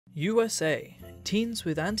USA. Teens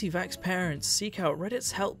with anti-vax parents seek out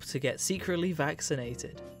Reddit's help to get secretly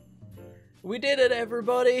vaccinated. We did it,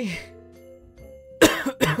 everybody!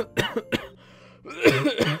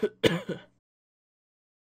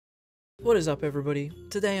 What is up, everybody?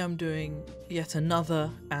 Today I'm doing yet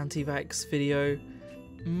another anti-vax video,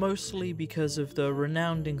 mostly because of the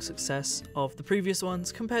resounding success of the previous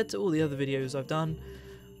ones compared to all the other videos I've done.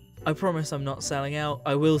 I promise I'm not selling out.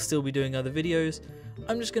 I will still be doing other videos.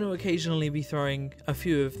 I'm just going to occasionally be throwing a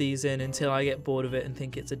few of these in until I get bored of it and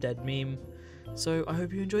think it's a dead meme. So I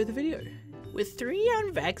hope you enjoy the video. With 3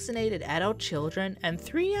 unvaccinated adult children and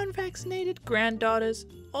 3 unvaccinated granddaughters,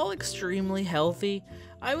 all extremely healthy,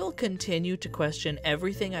 I will continue to question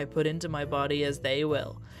everything I put into my body as they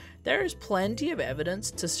will. There is plenty of evidence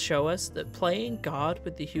to show us that playing God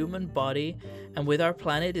with the human body and with our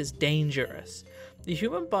planet is dangerous. The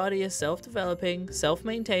human body is self-developing,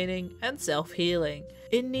 self-maintaining, and self-healing.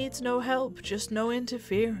 It needs no help, just no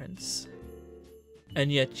interference.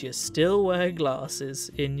 And yet you still wear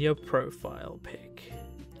glasses in your profile pic.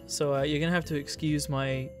 So you're gonna have to excuse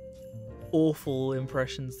my awful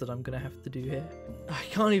impressions that I'm gonna have to do here. I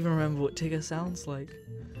can't even remember what Tigger sounds like.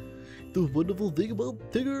 The wonderful thing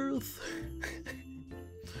about Tiggers.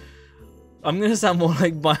 I'm gonna sound more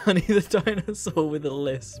like Bunny the dinosaur with a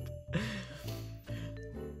lisp.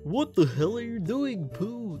 What the hell are you doing,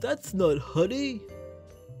 Pooh? That's not honey.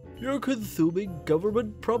 You're consuming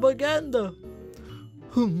government propaganda.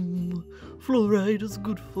 Fluoride is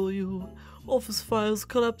good for you. Office fires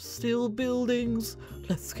collapse steel buildings.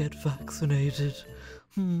 Let's get vaccinated.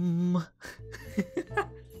 I'm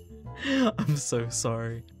so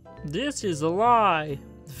sorry. This is a lie.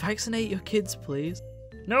 Vaccinate your kids, please.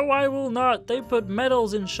 No, I will not. They put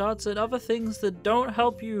metals in shots and other things that don't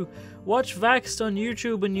help you. Watch Vaxxed on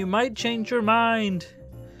YouTube and you might change your mind.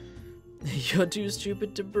 You're too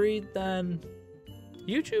stupid to breathe then.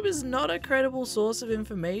 YouTube is not a credible source of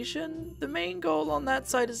information. The main goal on that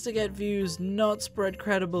site is to get views, not spread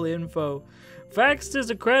credible info. Vaxxed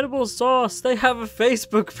is a credible source. They have a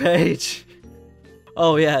Facebook page.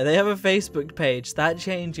 Oh yeah, they have a Facebook page. That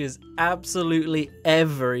changes absolutely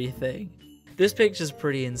everything. This picture's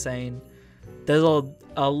pretty insane. There's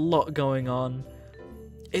a lot going on.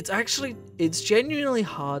 It's genuinely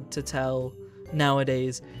hard to tell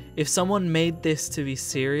nowadays if someone made this to be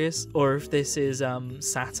serious or if this is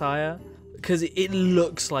satire, because it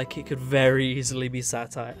looks like it could very easily be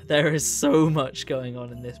satire. There is so much going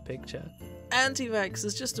on in this picture. Anti-vax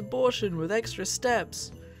is just abortion with extra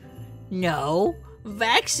steps. No,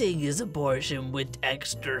 vaxing is abortion with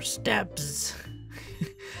extra steps.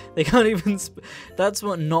 They can't even that's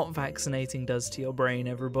what not vaccinating does to your brain,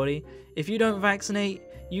 everybody. If you don't vaccinate,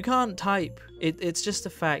 you can't type. It's just a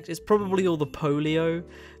fact. It's probably all the polio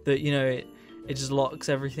that, you know, it just locks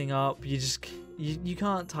everything up. You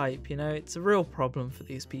can't type, you know. It's a real problem for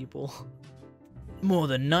these people. More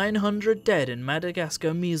than 900 dead in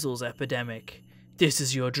Madagascar measles epidemic. This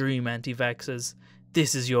is your dream, anti-vaxxers.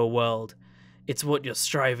 This is your world. It's what you're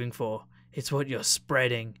striving for. It's what you're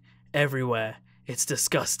spreading everywhere. It's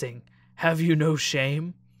disgusting. Have you no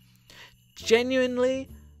shame? Genuinely,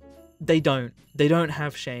 they don't. They don't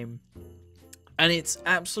have shame. And it's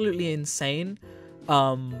absolutely insane,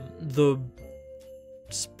 the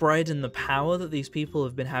spread and the power that these people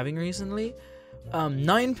have been having recently.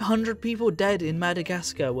 900 people dead in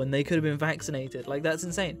Madagascar when they could have been vaccinated. Like, that's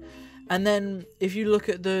insane. And then, if you look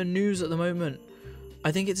at the news at the moment,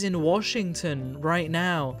 I think it's in Washington right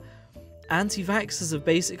now, anti-vaxxers have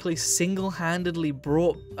basically single-handedly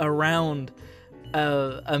brought around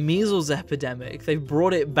a measles epidemic. They've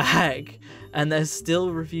brought it back and they're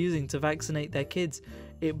still refusing to vaccinate their kids.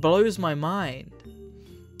 It blows my mind.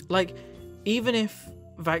 Like, even if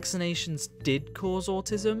vaccinations did cause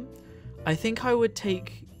autism, I think I would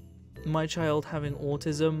take my child having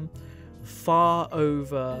autism far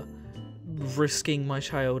over risking my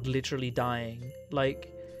child literally dying.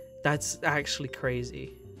 Like, that's actually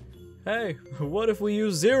crazy. Hey, what if we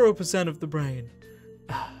use 0% of the brain?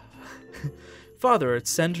 Father at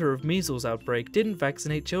center of measles outbreak didn't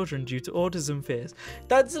vaccinate children due to autism fears.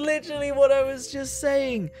 That's literally what I was just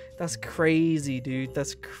saying. That's crazy, dude.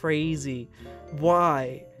 That's crazy.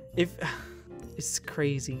 Why? It's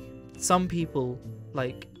crazy. Some people,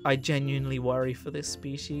 like, I genuinely worry for this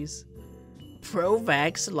species.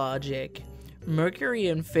 Pro-vax logic. Mercury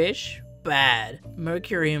in fish? Bad.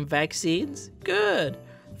 Mercury in vaccines? Good.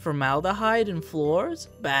 Formaldehyde in floors?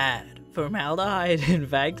 Bad. Formaldehyde in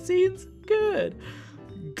vaccines? Good.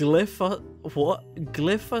 Glyphosate?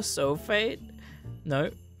 No.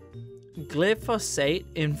 Glyphosate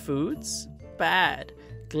in foods? Bad.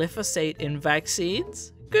 Glyphosate in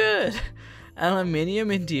vaccines? Good. Aluminium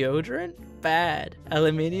in deodorant? Bad.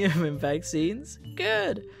 Aluminium in vaccines?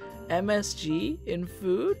 Good. MSG in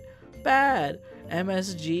food? Bad.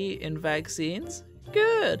 MSG in vaccines?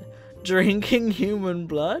 Good. Drinking human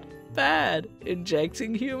blood? Bad.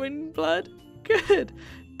 Injecting human blood? Good.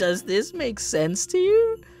 Does this make sense to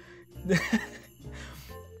you?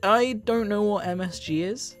 I don't know what MSG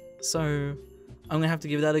is, so I'm gonna have to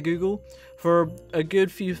give that a Google. For a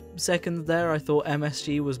good few seconds there, I thought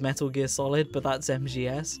MSG was Metal Gear Solid, but that's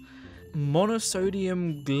MGS.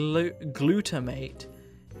 Monosodium glutamate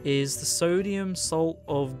is the sodium salt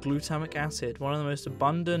of glutamic acid, one of the most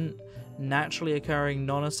abundant, naturally occurring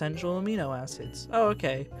non-essential amino acids. Oh,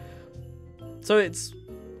 okay. So it's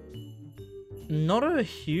not a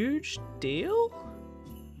huge deal?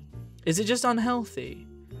 Is it just unhealthy?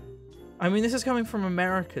 I mean, this is coming from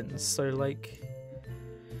Americans, so like,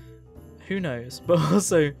 who knows? But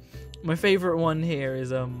also, my favorite one here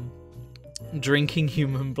is drinking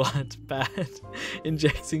human blood, bad.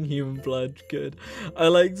 Injecting human blood, good. I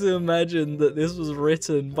like to imagine that this was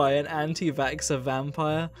written by an anti-vaxxer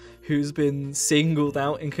vampire who's been singled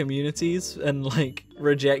out in communities and like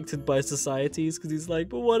rejected by societies because he's like,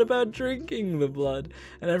 but what about drinking the blood?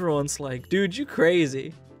 And everyone's like, dude, you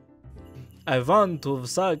crazy. I want to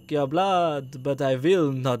suck your blood, but I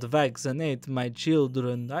will not vaccinate my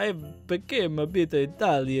children. I became a bit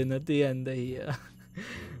Italian at the end here.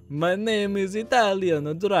 My name is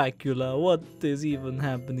Italian Dracula. What is even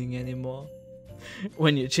happening anymore?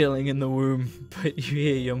 When you're chilling in the womb, but you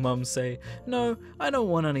hear your mum say, no, I don't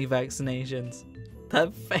want any vaccinations.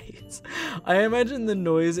 That face. I imagine the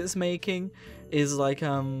noise it's making is like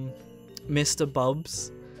Mr.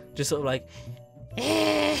 Bubs. Just sort of like,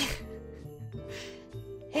 eh.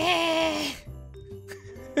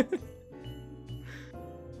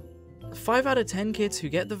 5 out of 10 kids who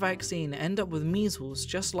get the vaccine end up with measles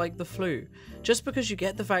just like the flu. Just because you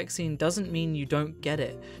get the vaccine doesn't mean you don't get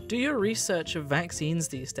it. Do your research of vaccines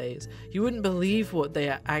these days. You wouldn't believe what they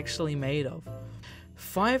are actually made of.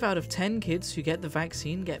 5 out of 10 kids who get the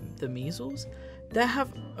vaccine get the measles? There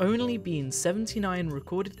have only been 79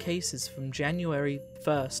 recorded cases from January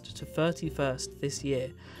 1st to 31st this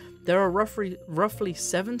year. There are roughly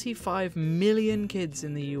 75 million kids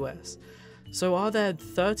in the US. So are there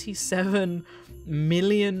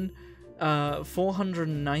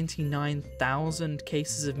 37,499,000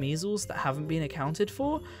 cases of measles that haven't been accounted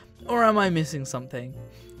for? Or am I missing something?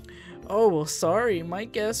 Oh, well, sorry, my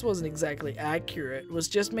guess wasn't exactly accurate. Was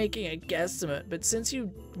just making a guesstimate, but since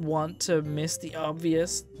you want to miss the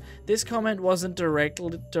obvious, this comment wasn't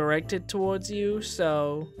directed towards you,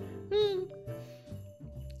 so...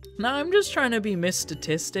 Now I'm just trying to be Miss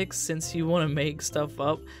Statistics since you want to make stuff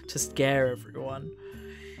up to scare everyone.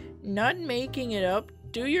 Not making it up,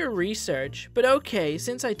 do your research. But okay,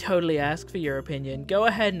 since I totally asked for your opinion, go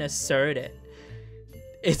ahead and assert it.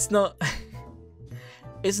 It's not...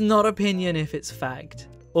 it's not opinion if it's fact.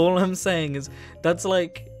 All I'm saying is, that's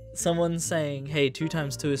like someone saying, hey, 2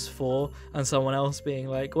 times 2 is 4, and someone else being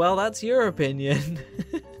like, well, that's your opinion.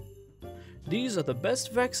 These are the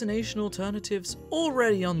best vaccination alternatives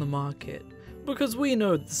already on the market, because we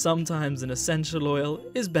know that sometimes an essential oil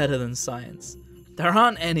is better than science. There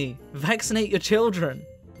aren't any. Vaccinate your children.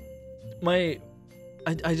 I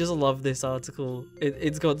just love this article.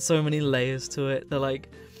 It's got so many layers to it. They're like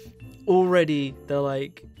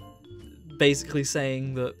basically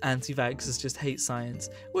saying that anti-vaxxers just hate science,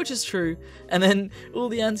 which is true, and then all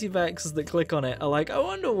the anti-vaxxers that click on it are like, I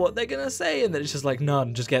wonder what they're gonna say, and then it's just like,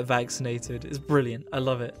 none, just get vaccinated. It's brilliant. I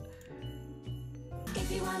love it.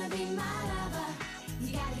 If you wanna be my lover,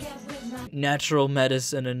 you gotta get with my... Natural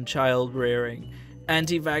medicine and child rearing,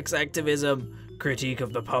 anti-vax activism, critique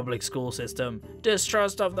of the public school system,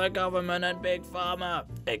 distrust of the government and big pharma,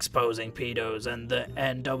 exposing pedos and the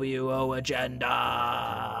NWO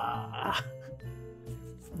agenda.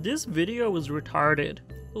 This video was retarded.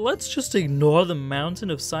 Let's just ignore the mountain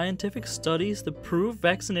of scientific studies that prove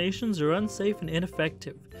vaccinations are unsafe and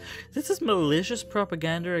ineffective. This is malicious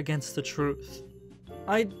propaganda against the truth.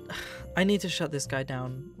 I need to shut this guy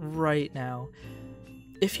down right now.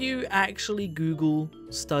 If you actually Google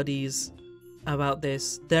studies about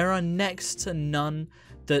this, there are next to none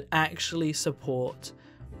that actually support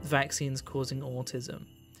vaccines causing autism.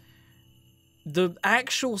 The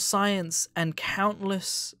actual science and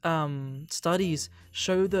countless studies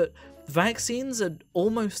show that vaccines are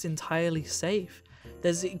almost entirely safe.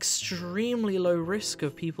 There's extremely low risk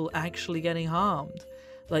of people actually getting harmed.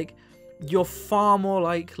 Like, you're far more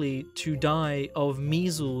likely to die of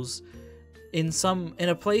measles in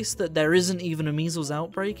a place that there isn't even a measles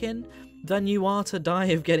outbreak in, than you are to die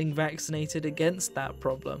of getting vaccinated against that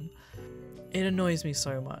problem. It annoys me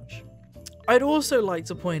so much. I'd also like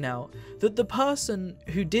to point out that the person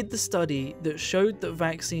who did the study that showed that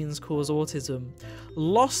vaccines cause autism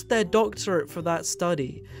lost their doctorate for that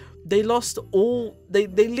study. They lost they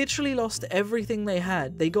literally lost everything they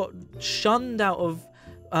had. They got shunned out of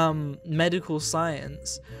medical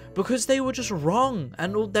science because they were just wrong,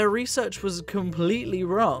 and all their research was completely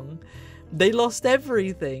wrong. They lost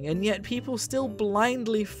everything, and yet people still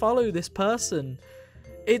blindly follow this person.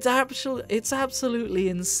 It's absolutely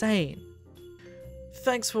insane.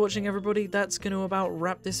 Thanks for watching, everybody. That's going to about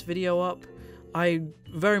wrap this video up. I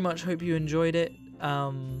very much hope you enjoyed it,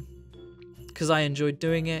 because I enjoyed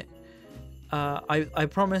doing it. I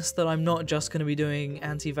promise that I'm not just going to be doing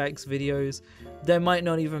anti-vax videos. There might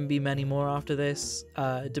not even be many more after this,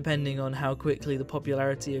 depending on how quickly the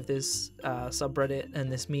popularity of this subreddit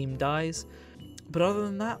and this meme dies. But other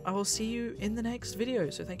than that, I will see you in the next video.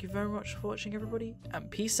 So thank you very much for watching, everybody, and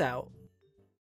peace out.